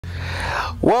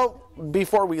Well,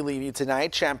 before we leave you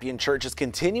tonight, Champion Church is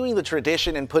continuing the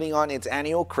tradition and putting on its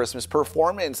annual Christmas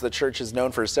performance. The church is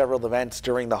known for several events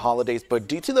during the holidays, but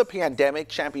due to the pandemic,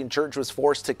 Champion Church was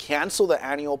forced to cancel the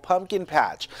annual pumpkin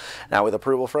patch. Now, with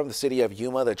approval from the city of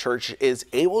Yuma, the church is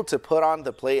able to put on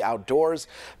the play outdoors.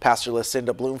 Pastor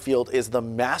Lucinda Bloomfield is the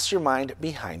mastermind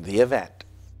behind the event.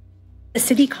 The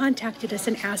city contacted us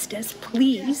and asked us,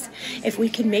 please, if we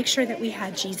can make sure that we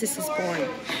had Jesus is Born.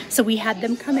 So we had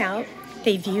them come out.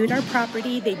 They viewed our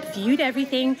property, they viewed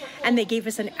everything, and they gave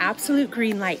us an absolute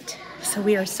green light. So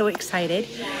we are so excited,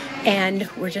 and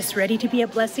we're just ready to be a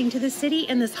blessing to the city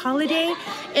in this holiday.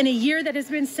 In a year that has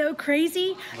been so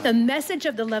crazy, the message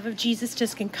of the love of Jesus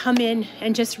just can come in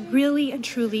and just really and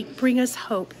truly bring us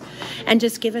hope and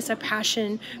just give us a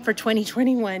passion for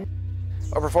 2021.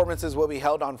 Our performances will be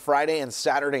held on Friday and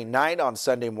Saturday night. On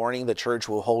Sunday morning, the church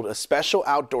will hold a special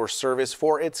outdoor service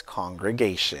for its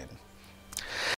congregation.